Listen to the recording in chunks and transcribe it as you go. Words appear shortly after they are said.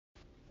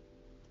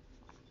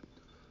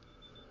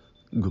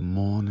Good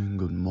morning,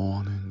 good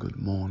morning, good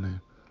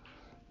morning.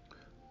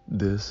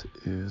 This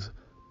is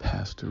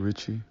Pastor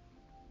Richie.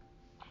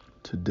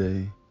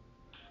 Today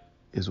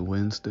is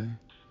Wednesday,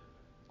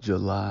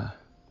 July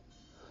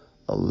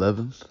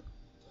 11th,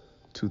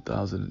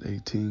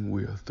 2018.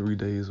 We are 3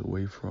 days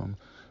away from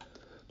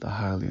the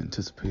highly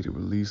anticipated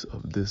release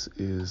of This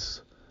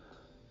Is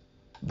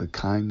the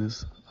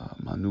Kindness,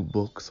 my new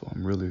book. So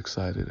I'm really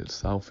excited at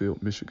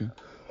Southfield, Michigan.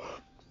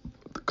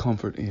 The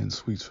Comfort Inn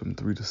Suites from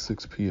 3 to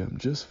 6 p.m.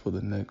 Just for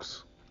the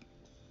next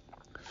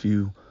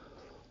few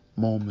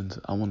moments,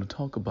 I want to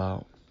talk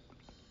about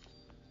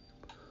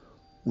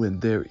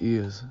when there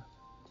is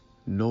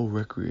no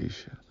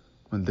recreation,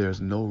 when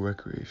there's no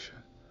recreation,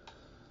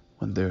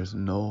 when there's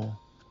no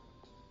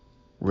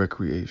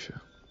recreation.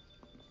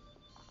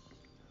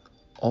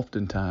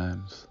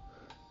 Oftentimes,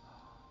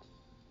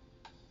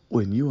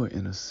 when you are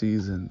in a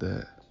season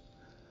that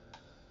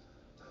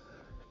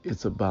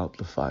it's about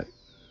the fight,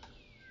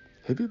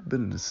 have you ever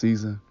been in a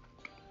season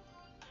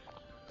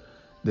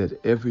that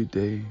every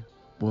day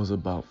was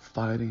about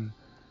fighting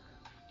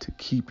to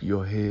keep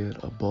your head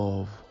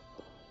above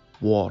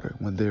water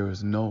when there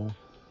is no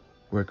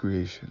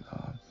recreation?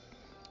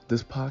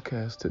 This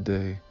podcast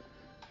today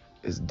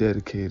is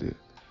dedicated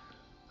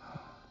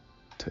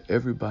to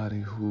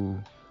everybody who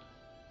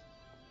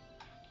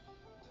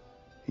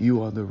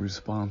you are the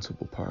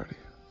responsible party.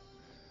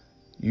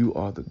 You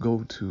are the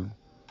go-to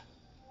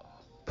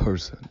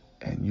person,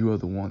 and you are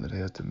the one that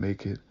has to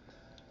make it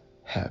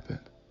happen.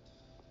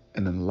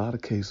 And in a lot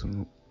of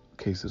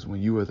cases,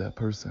 when you are that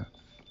person,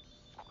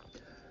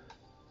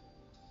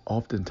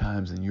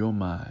 oftentimes in your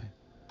mind,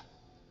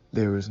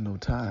 there is no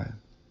time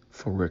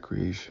for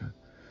recreation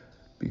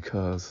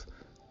because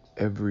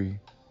every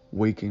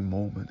waking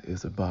moment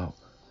is about,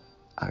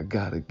 I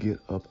gotta get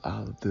up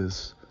out of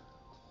this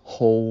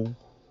whole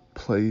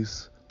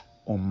place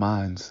or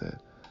mindset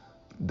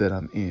that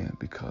I'm in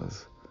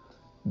because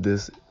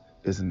this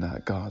is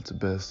not God's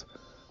best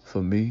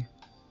for me.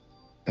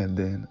 And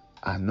then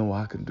I know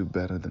I can do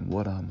better than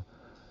what I'm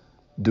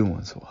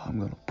doing. So I'm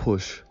going to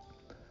push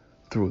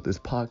through. This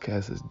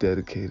podcast is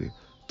dedicated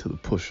to the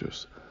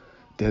pushers,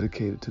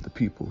 dedicated to the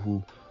people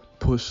who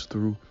push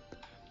through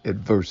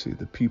adversity,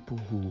 the people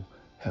who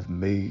have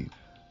made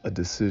a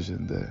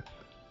decision that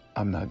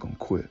I'm not going to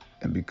quit.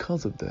 And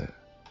because of that,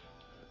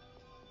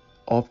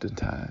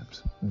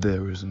 oftentimes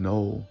there is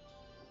no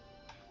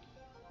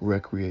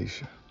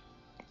recreation.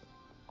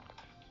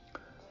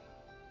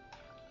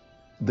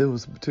 There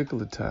was a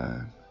particular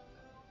time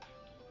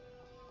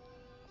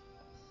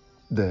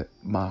that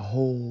my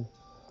whole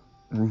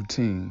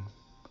routine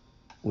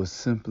was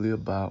simply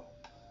about,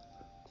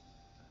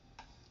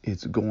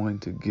 it's going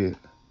to get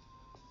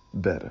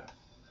better.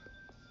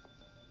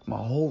 My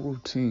whole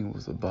routine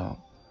was about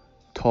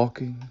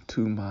talking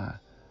to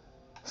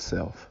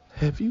myself.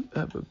 Have you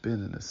ever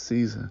been in a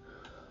season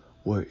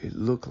where it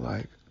looked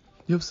like,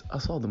 I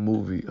saw the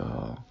movie,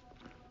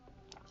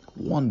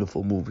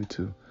 wonderful movie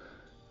too,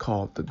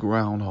 called The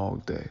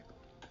Groundhog Day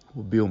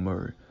with Bill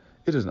Murray.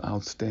 It is an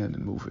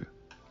outstanding movie.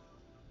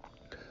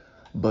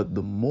 But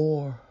the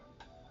more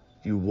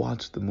you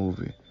watch the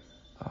movie,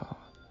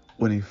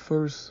 when he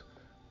first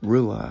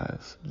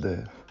realized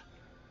that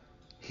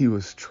he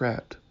was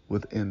trapped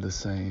within the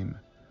same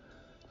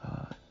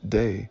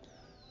day,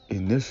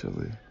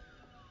 initially,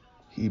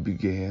 he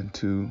began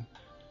to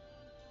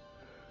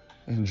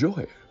enjoy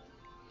it.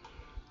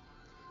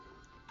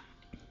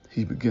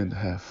 He began to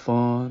have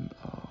fun.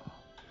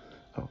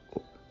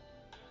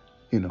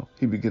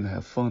 He began to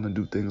have fun and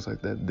do things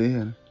like that.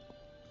 Then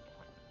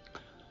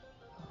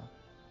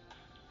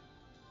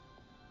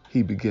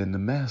he began to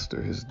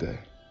master his day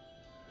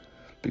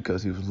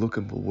because he was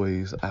looking for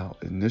ways out.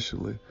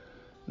 Initially,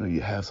 you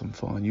have some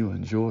fun, you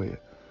enjoy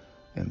it,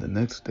 and the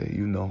next day,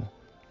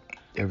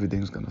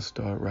 everything's gonna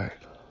start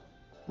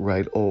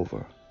right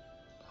over.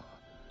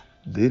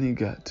 Then he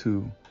got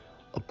to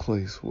a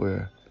place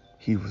where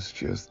he was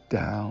just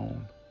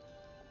down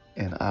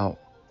and out,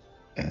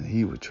 and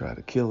he would try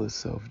to kill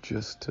himself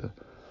just to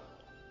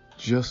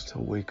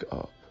wake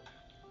up.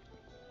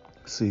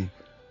 See,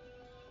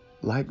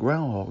 like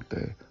Groundhog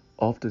Day,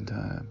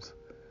 oftentimes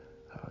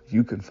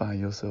you can find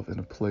yourself in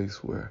a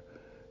place where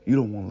you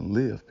don't want to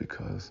live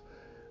because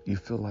you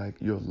feel like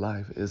your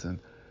life is a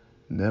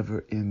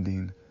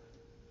never-ending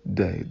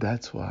day.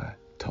 That's why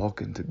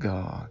talking to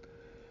God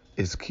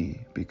is key,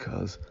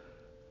 because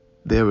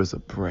there is a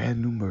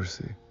brand new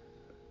mercy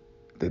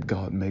that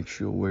God makes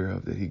you aware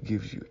of, that he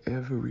gives you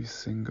every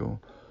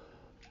single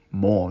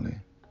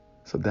morning.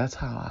 So that's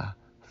how I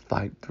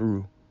fight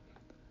through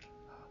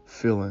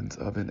feelings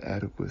of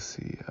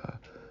inadequacy,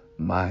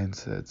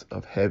 mindsets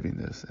of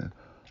heaviness, and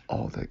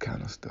all that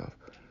kind of stuff.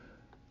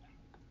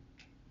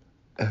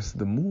 As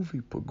the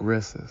movie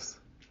progresses,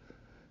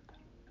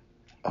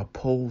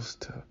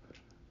 opposed to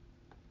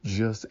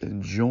just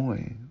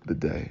enjoying the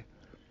day,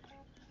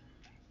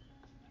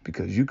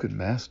 because you can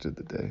master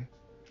the day,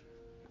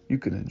 you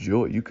can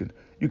enjoy it,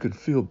 you can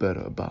feel better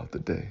about the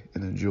day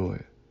and enjoy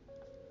it,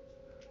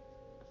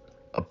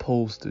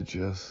 opposed to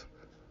just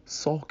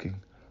sulking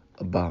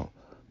about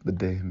the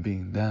day and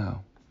being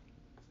down,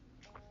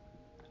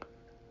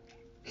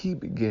 he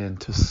began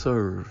to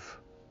serve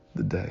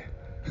the day.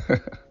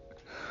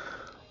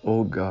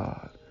 Oh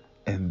God.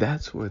 And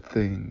that's where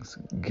things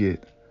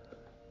get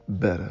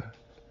better.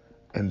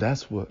 And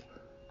that's what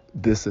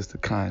This Is the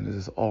Kindness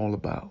is all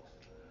about.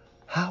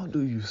 How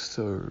do you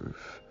serve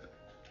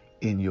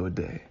in your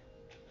day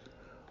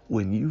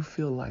when you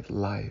feel like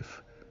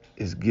life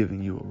is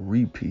giving you a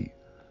repeat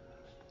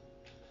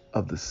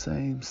of the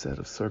same set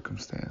of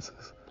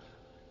circumstances?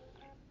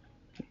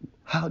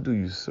 How do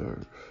you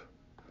serve?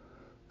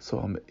 So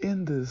I'm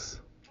in this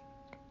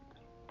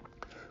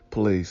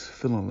place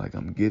feeling like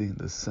I'm getting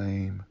the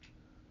same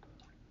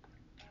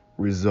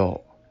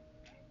result,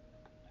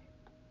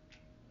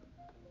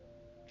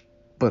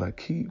 but I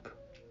keep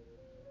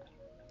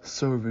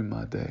serving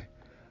my day.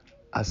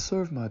 I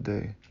serve my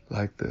day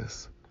like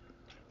this.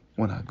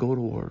 When I go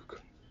to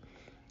work,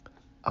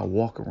 I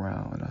walk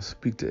around and I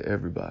speak to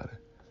everybody.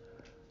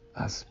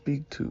 I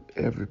speak to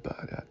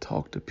everybody. I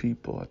talk to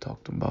people. I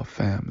talk to them about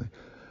family.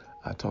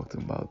 I talk to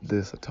them about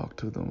this. I talk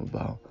to them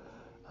about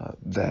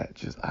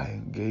that. I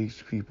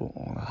engage people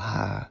on a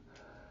high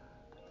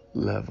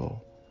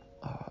level.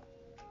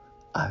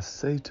 I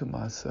say to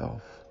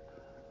myself,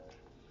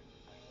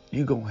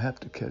 you're going to have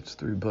to catch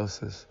 3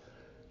 buses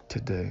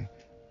today,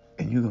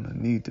 and you're going to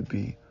need to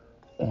be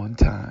on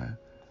time,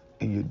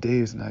 and your day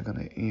is not going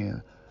to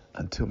end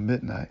until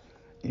midnight.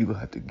 You're going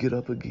to have to get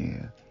up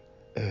again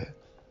at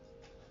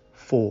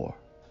 4,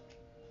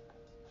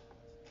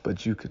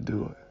 but you can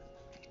do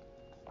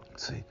it.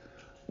 See,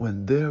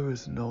 when there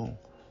is no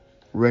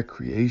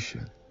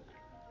recreation,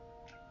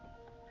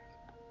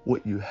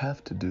 what you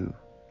have to do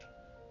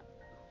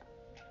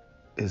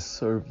is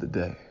serve the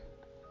day.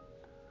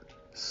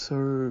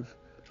 Serve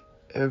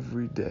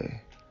every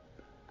day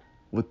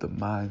with the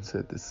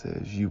mindset that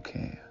says you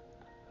can.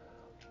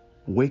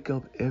 Wake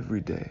up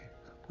every day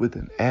with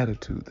an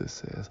attitude that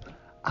says,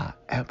 I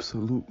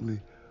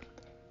absolutely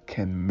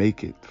can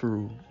make it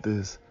through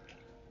this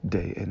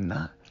day, and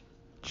not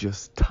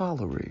just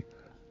tolerate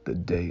the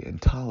day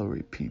and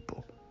tolerate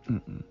people.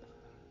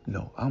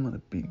 No, I'm going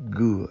to be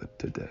good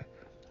today.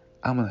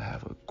 I'm going to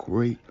have a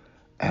great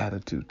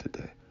attitude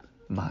today.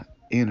 My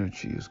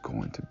energy is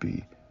going to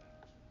be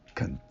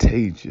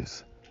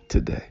contagious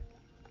today.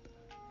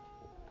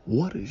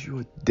 What is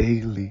your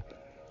daily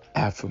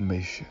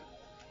affirmation?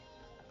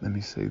 Let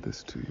me say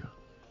this to you.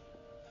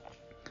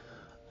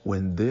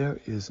 When there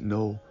is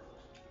no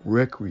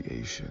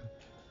recreation,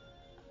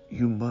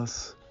 you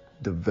must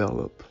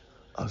develop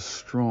a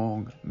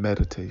strong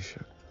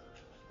meditation.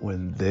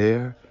 When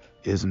there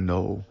is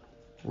no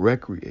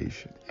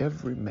recreation,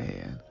 every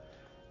man,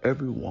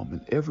 every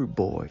woman, every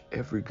boy,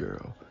 every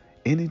girl,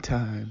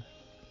 anytime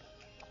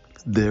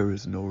there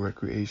is no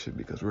recreation,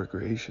 because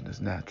recreation is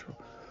natural,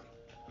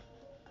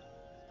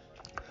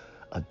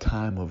 a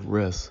time of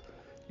rest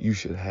you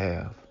should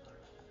have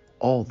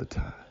all the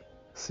time.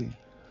 See,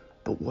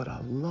 but what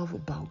I love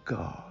about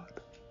God,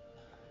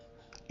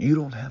 you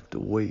don't have to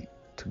wait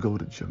to go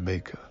to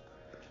Jamaica.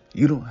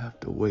 You don't have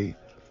to wait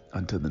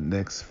until the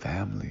next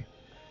family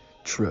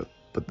trip.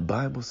 But the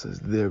Bible says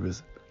there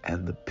is,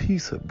 and the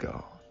peace of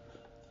God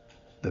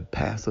that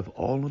passeth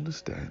all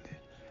understanding,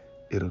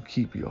 it'll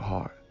keep your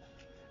heart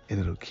and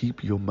it'll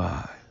keep your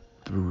mind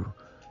through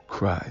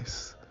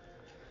Christ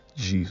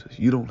Jesus.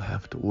 You don't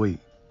have to wait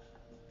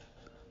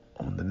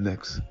on the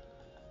next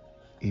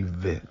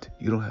event.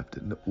 You don't have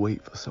to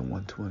wait for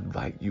someone to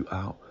invite you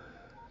out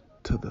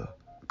to the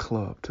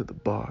club, to the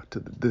bar, to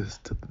the this,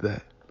 to the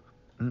that.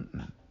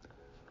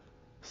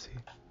 See,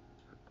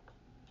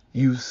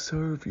 you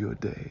serve your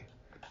day,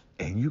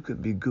 and you can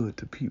be good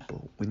to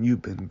people when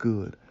you've been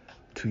good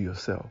to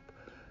yourself.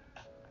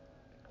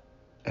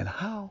 And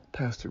how,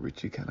 Pastor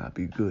Richie, can I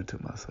be good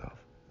to myself?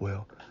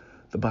 Well,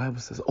 the Bible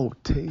says, oh,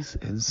 taste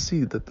and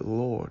see that the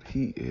Lord,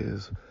 He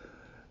is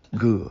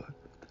good.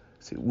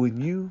 See, when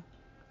you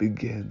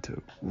begin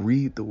to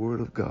read the Word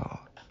of God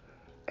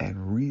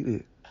and read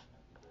it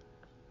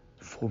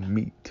for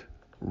meat,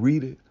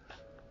 read it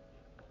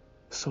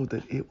so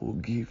that it will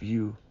give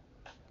you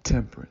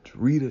temperance,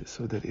 read it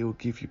so that it will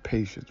give you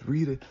patience,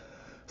 read it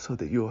so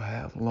that you'll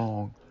have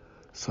long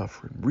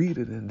suffering, read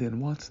it, and then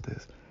watch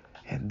this,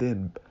 and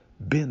then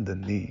bend the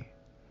knee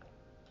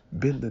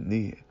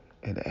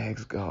and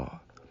ask God,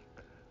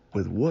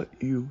 with what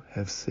you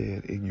have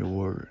said in your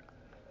word,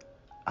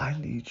 I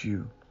need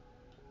you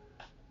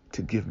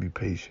to give me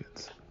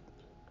patience.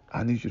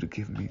 I need you to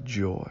give me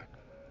joy.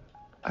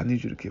 I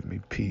need you to give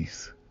me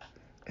peace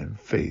and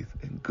faith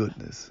and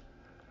goodness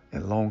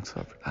and long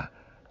suffering.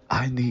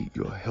 I need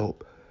your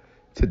help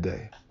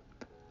today.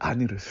 I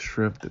need a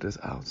strength that is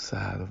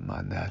outside of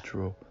my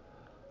natural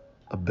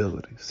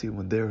ability. See,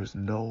 when there is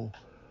no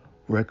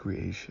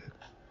recreation,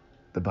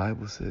 the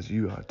Bible says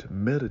you are to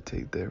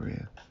meditate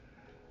therein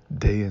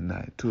day and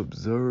night, to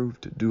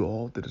observe, to do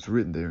all that is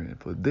written therein.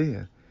 For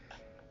then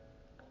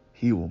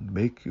He will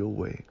make your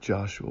way,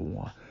 Joshua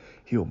 1,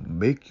 He'll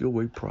make your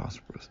way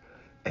prosperous,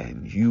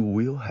 and you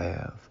will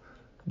have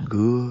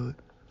good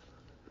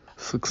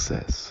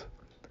success.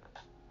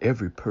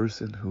 every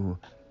person who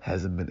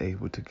hasn't been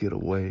able to get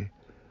away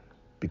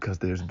because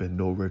there's been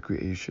no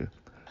recreation,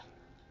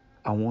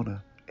 I want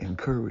to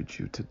encourage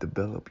you to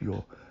develop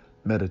your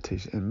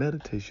meditation. And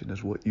meditation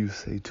is what you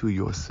say to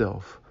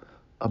yourself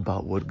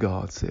about what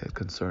God said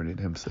concerning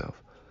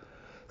himself.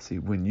 See,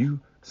 when you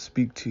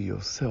speak to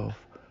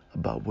yourself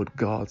about what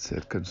God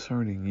said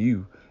concerning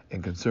you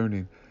and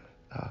concerning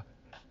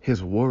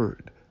his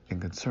word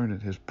and concerning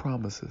his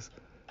promises,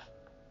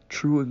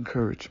 true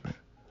encouragement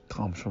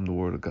comes from the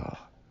word of God.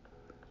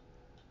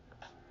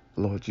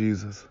 Lord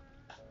Jesus,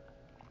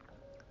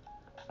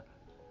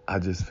 I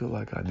just feel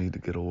like I need to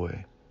get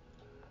away.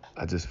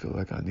 I just feel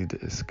like I need to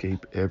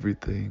escape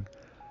everything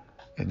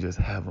and just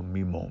have a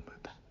me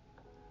moment.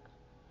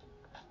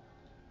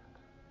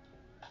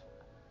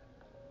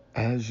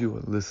 As you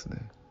are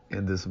listening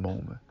in this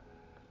moment,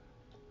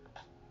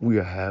 we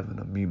are having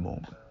a me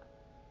moment,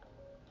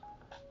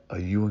 a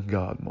you and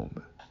God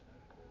moment.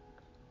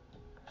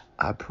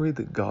 I pray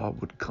that God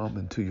would come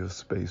into your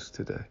space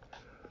today.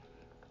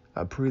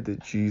 I pray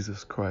that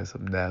Jesus Christ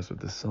of Nazareth,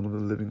 the Son of the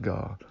living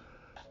God,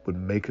 would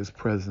make his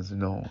presence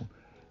known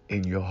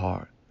in your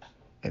heart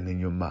and in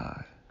your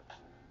mind.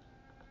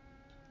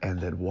 And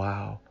that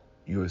while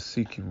you're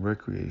seeking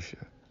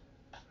recreation,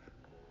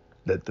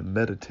 that the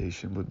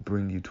meditation would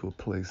bring you to a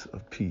place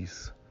of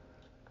peace.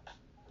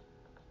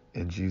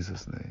 In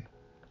Jesus' name,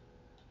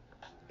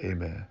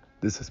 amen.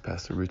 This is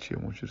Pastor Richie. I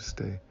want you to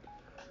stay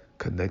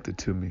connected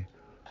to me.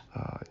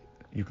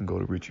 You can go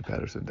to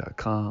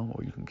RichiePatterson.com,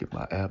 or you can get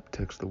my app.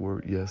 Text the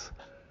word yes,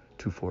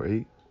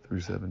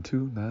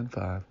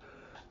 248-372-9500.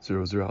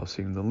 I'll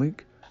send the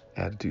link,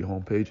 add it to your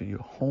homepage, and you're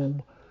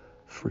home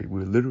free.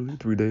 We're literally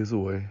 3 days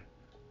away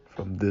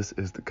from This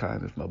Is the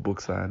Kindness, my book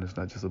sign. It's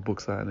not just a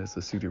book sign, it's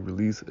a CD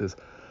release, it's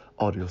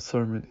audio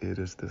sermon, it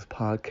is this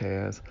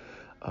podcast,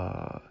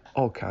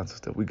 all kinds of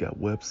stuff. We got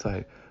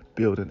website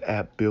building,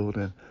 app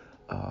building,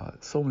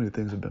 so many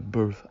things have been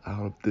birthed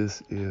out of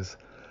This Is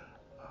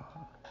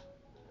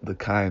the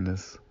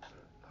Kindness,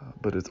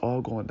 but it's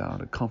all going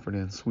down at Comfort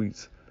Inn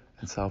Suites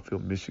in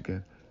Southfield,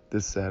 Michigan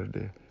this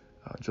Saturday,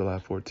 July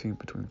 14th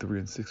between 3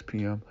 and 6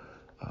 p.m.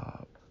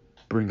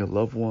 Bring a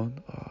loved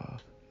one.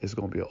 It's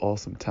going to be an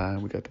awesome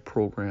time. We got the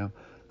program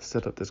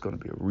set up. There's going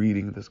to be a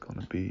reading. There's going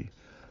to be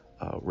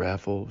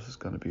raffles. There's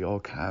going to be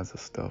all kinds of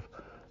stuff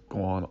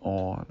going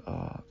on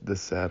this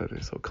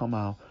Saturday. So come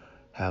out,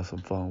 have some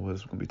fun with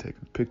us. We're going to be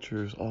taking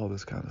pictures, all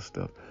this kind of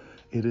stuff.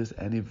 It is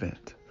an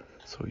event,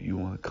 so you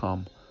want to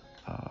come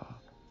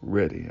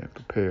ready and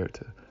prepared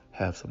to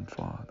have some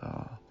fun.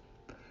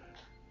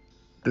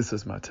 This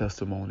is my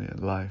testimony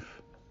in life,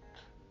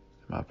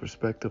 my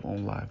perspective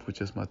on life,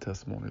 which is my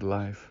testimony.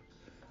 Life,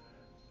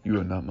 you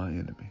are not my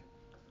enemy,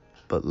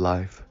 but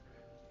life,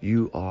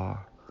 you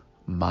are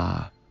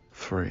my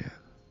friend.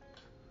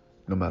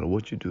 No matter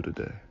what you do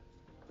today,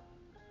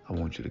 I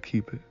want you to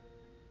keep it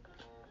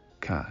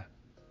kind.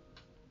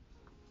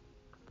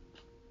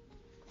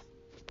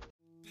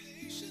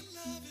 Patient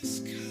love is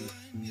kind,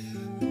 yeah.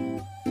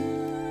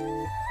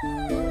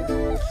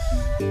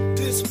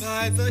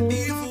 Despite the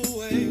evil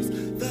ways,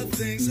 the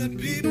things that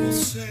people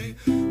say,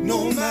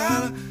 no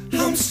matter,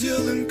 I'm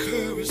still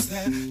encouraged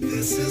that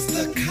this is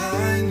the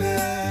kindness